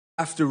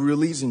After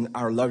releasing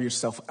our Love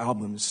Yourself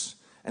albums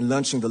and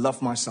launching the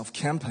Love Myself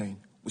campaign,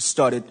 we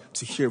started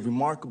to hear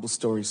remarkable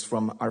stories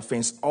from our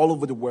fans all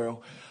over the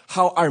world,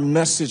 how our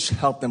message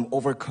helped them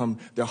overcome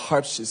their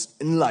hardships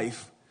in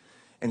life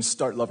and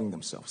start loving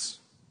themselves.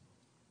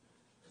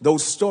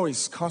 Those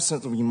stories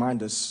constantly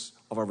remind us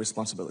of our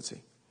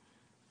responsibility.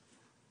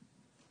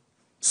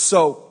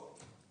 So,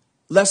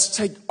 let's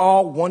take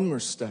all one more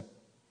step.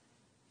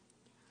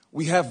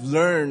 We have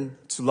learned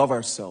to love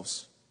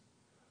ourselves.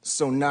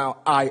 So now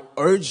I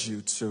urge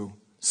you to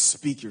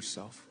speak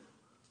yourself.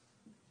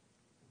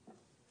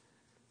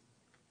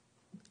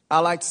 I'd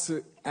like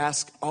to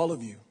ask all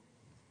of you,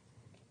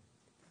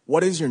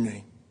 what is your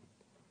name?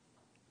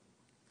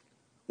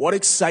 What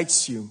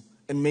excites you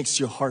and makes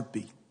your heart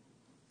beat?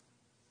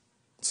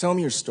 Tell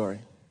me your story.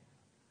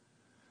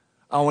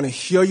 I want to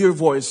hear your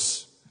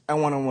voice. I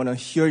want to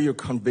hear your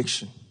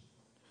conviction.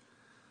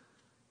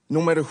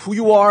 No matter who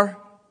you are,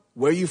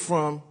 where you're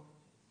from,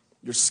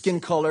 your skin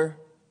color,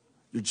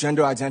 your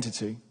gender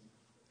identity,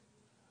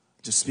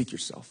 just speak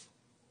yourself.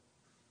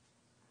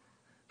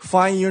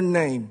 Find your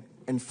name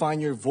and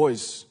find your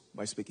voice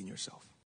by speaking yourself.